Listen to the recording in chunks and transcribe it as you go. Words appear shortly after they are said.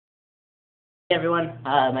Hey everyone,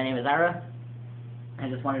 my name is Ira. I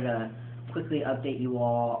just wanted to quickly update you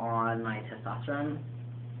all on my testosterone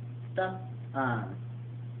stuff. Um,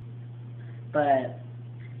 but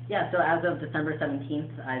yeah, so as of December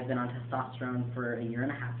 17th, I've been on testosterone for a year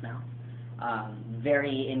and a half now.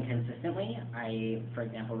 Very inconsistently. For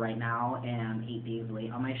example, right now am 8 days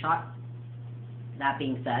late on my shot. That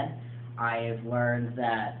being said, I've learned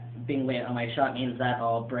that being late on my shot means that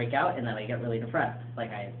I'll break out and that I get really depressed,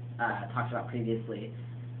 like I talked about previously.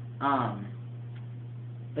 Um,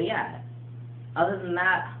 but yeah, other than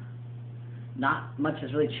that, not much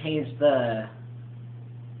has really changed. The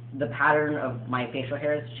pattern of my facial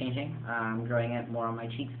hair is changing. I'm growing it more on my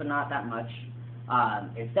cheeks, but not that much.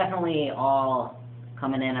 It's definitely all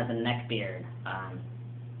coming in as a neck beard,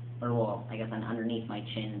 or well, I guess underneath my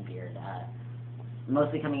chin beard.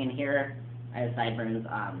 Mostly coming in here. I have sideburns.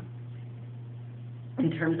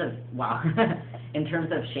 In terms of in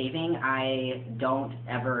terms of shaving, I don't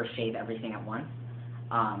ever shave everything at once.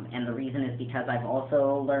 And the reason is because I've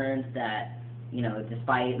also learned that,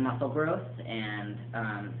 despite muscle growth and,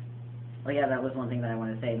 well, yeah, that was one thing that I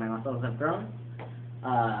wanted to say. My muscles have grown,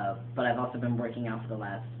 but I've also been working out for the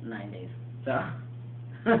last 9 days. So,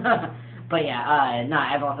 but yeah, no,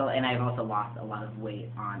 I've also lost a lot of weight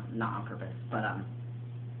not on purpose, but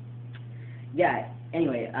yeah.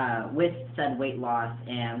 Anyway, with said weight loss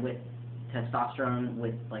and with testosterone,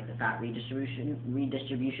 with like the fat redistribution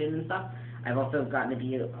and stuff, I've also gotten to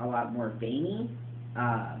be a lot more veiny.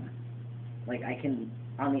 Like I can,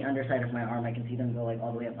 on the underside of my arm, I can see them go like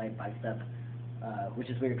all the way up my bicep, which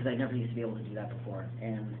is weird because I never used to be able to do that before,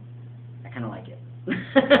 and I kind of like it.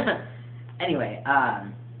 Anyway,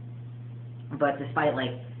 but despite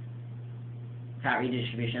like fat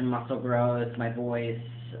redistribution, muscle growth, my voice,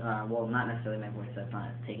 well, not necessarily my voice, that's not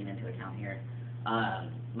taken into account here.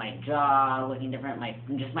 My jaw looking different,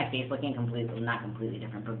 just my face looking not completely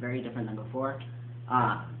different, but very different than before.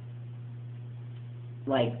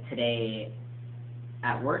 Like today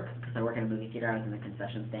at work, because I work in a movie theater, I was in the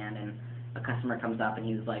concession stand, and a customer comes up and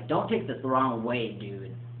he was like, "Don't take this the wrong way,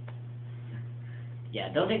 dude."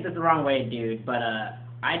 Yeah, don't take this the wrong way, dude, but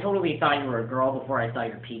I totally thought you were a girl before I saw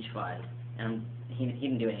your peach fuzz. And he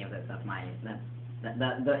didn't do any of this. That's my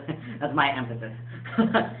that's my emphasis.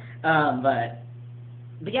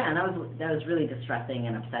 But yeah, and that was really distressing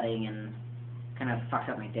and upsetting and kind of fucked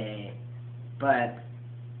up my day. But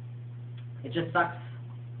it just sucks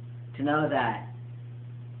to know that,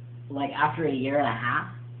 like, after a year and a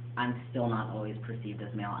half, I'm still not always perceived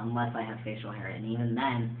as male unless I have facial hair, and even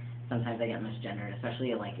then, sometimes I get misgendered,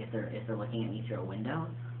 especially like if they're looking at me through a window.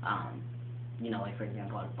 Like for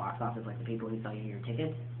example, at box office, like the people who sell you your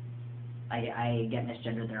tickets, I get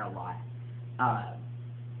misgendered there a lot.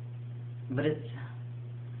 But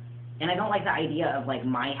and I don't like the idea of like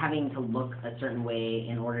my having to look a certain way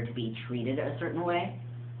in order to be treated a certain way.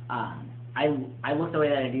 I look the way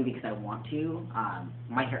that I do because I want to.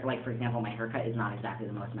 My hair, like for example, my haircut is not exactly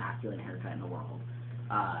the most masculine haircut in the world.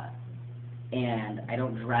 And I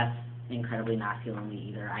don't dress incredibly masculinely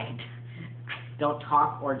either. I don't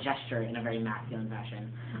talk or gesture in a very masculine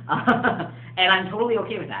fashion. And I'm totally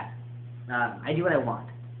okay with that. I do what I want,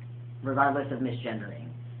 regardless of misgendering.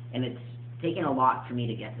 And it's taken a lot for me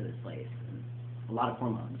to get to this place. A lot of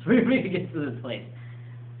hormones for me to get to this place.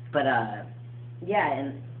 But, yeah,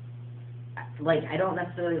 and, like, I don't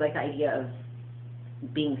necessarily like the idea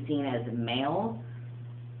of being seen as male,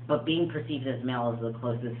 but being perceived as male is the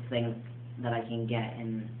closest thing that I can get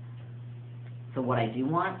to what I do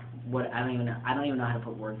want. I don't even know how to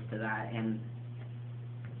put words to that, and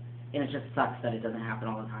it just sucks that it doesn't happen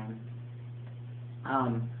all the time.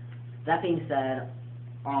 That being said,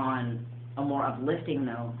 on a more uplifting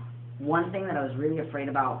note, one thing that I was really afraid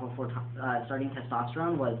about before starting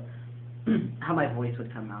testosterone was how my voice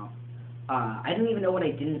would come out. I didn't even know what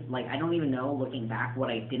I didn't like. I don't even know, looking back, what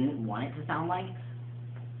I didn't want it to sound like.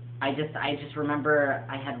 I just remember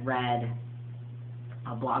I had read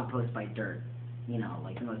a blog post by Dirt,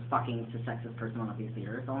 like the most fucking sexist person on the face of the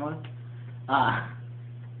earth, almost.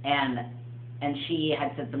 And she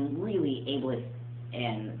had said some really ableist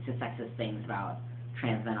and sexist things about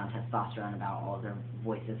trans men on testosterone, about all of their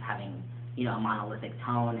voices having, a monolithic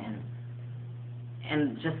tone,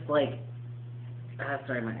 and just like,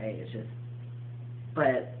 sorry, my egg is just,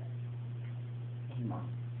 but, hey, Mom.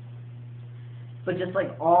 But just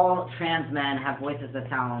like all trans men have voices that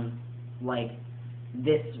sound like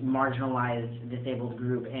this marginalized, disabled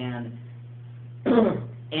group, and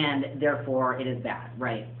and therefore it is bad,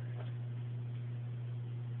 right?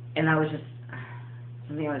 And that was just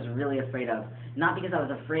something I was really afraid of. Not because I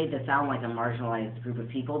was afraid to sound like a marginalized group of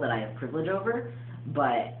people that I have privilege over,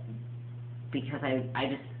 but because I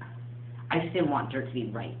just didn't want Dirt to be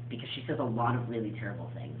right, because she says a lot of really terrible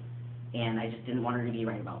things, and I just didn't want her to be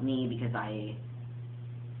right about me, because I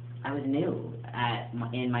was new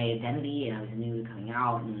in my identity, and I was new coming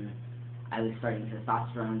out, and I was starting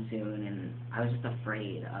testosterone soon, and I was just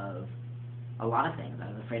afraid of a lot of things. I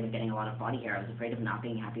was afraid of getting a lot of body hair. I was afraid of not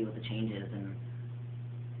being happy with the changes,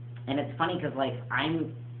 and it's funny because like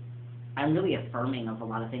I'm really affirming of a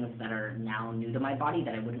lot of things that are now new to my body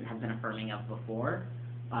that I wouldn't have been affirming of before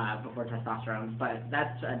testosterone, but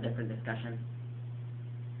that's a different discussion.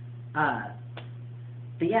 But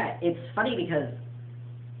yeah, it's funny because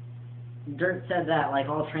Dirt said that like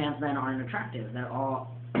all trans men aren't attractive, that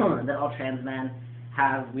all that all trans men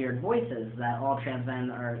have weird voices, that all trans men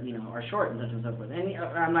are, you know, are short and such and so forth. And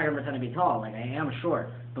I'm not going to pretend to be tall, like I am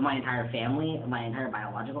short, but my entire family, my entire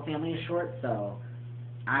biological family is short, so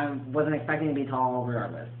I wasn't expecting to be tall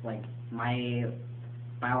regardless. Like my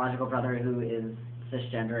biological brother who is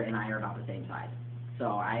cisgender and I are about the same size,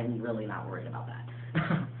 so I'm really not worried about that.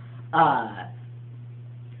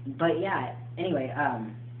 But yeah, anyway,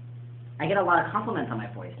 I get a lot of compliments on my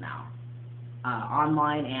voice now,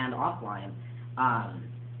 online and offline.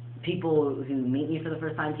 People who meet me for the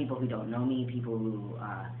first time, people who don't know me, people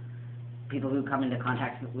who come into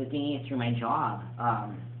contact with me through my job,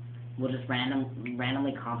 will just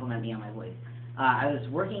randomly compliment me on my voice. I was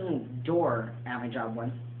working door at my job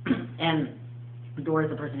once, and door is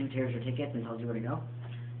the person who tears your tickets and tells you where to go.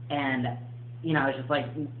 And you know, I was just like,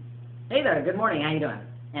 "Hey there, good morning, how you doing?"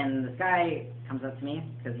 And this guy comes up to me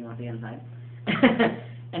because he wants to get inside,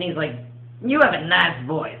 and he's like, "You have a nice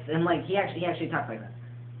voice," and like he actually talks like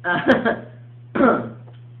that.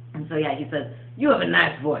 And so yeah, he says, "You have a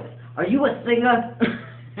nice voice. Are you a singer?"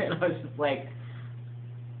 And I was just like,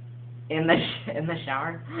 in the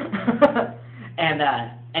shower,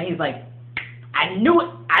 and he's like, "I knew it.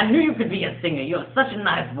 I knew you could be a singer. You have such a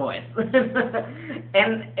nice voice."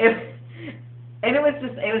 and it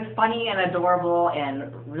was funny and adorable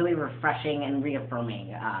and really refreshing and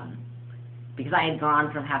reaffirming. Because I had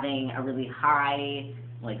gone from having a really high,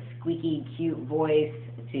 like, squeaky, cute voice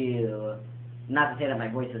to, not to say that my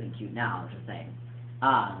voice isn't cute now, I'm just saying,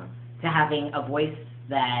 to having a voice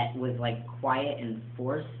that was, like, quiet and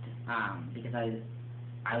forced, because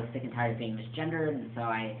I was sick and tired of being misgendered, and so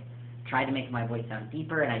I tried to make my voice sound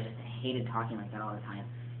deeper, and I just hated talking like that all the time.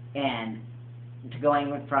 And to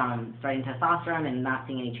going from starting testosterone and not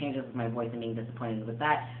seeing any changes with my voice and being disappointed with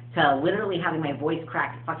that, to literally having my voice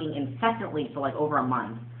cracked fucking incessantly for like over a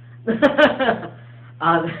month,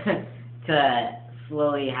 to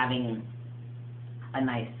slowly having a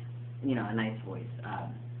nice voice.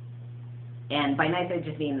 And by nice, I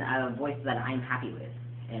just mean a voice that I'm happy with,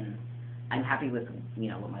 and I'm happy with, you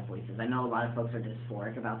know, what my voice is. I know a lot of folks are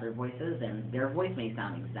dysphoric about their voices, and their voice may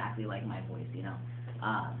sound exactly like my voice, you know.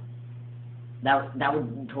 That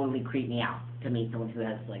would totally creep me out to meet someone who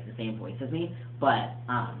has like the same voice as me. But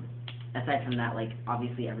aside from that, like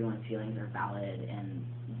obviously everyone's feelings are valid, and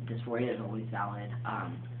dysphoria is always valid.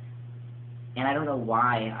 And I don't know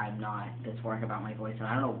why I'm not dysphoric about my voice, and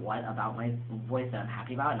I don't know what about my voice that I'm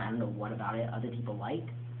happy about, and I don't know what about it other people like.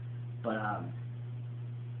 But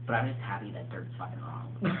I'm just happy that Dirt's fucking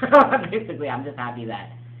wrong. Basically, I'm just happy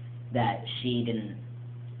that she didn't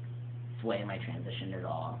sway my transition at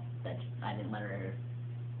all. That I didn't let her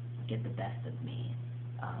get the best of me.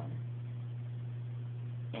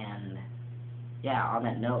 And yeah, on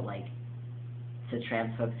that note, like, to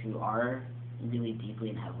trans folks who are really deeply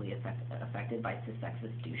and heavily affected by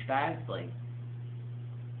cis-sexist douchebags, like,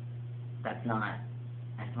 that's not,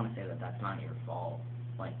 I just want to say that that's not your fault.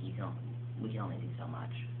 Like, we can only do so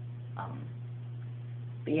much.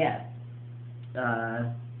 But yeah,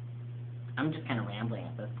 I'm just kind of rambling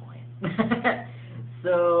at this point.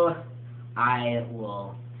 So, I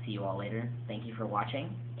will see you all later. Thank you for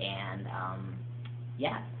watching, and,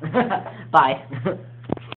 yeah. Bye.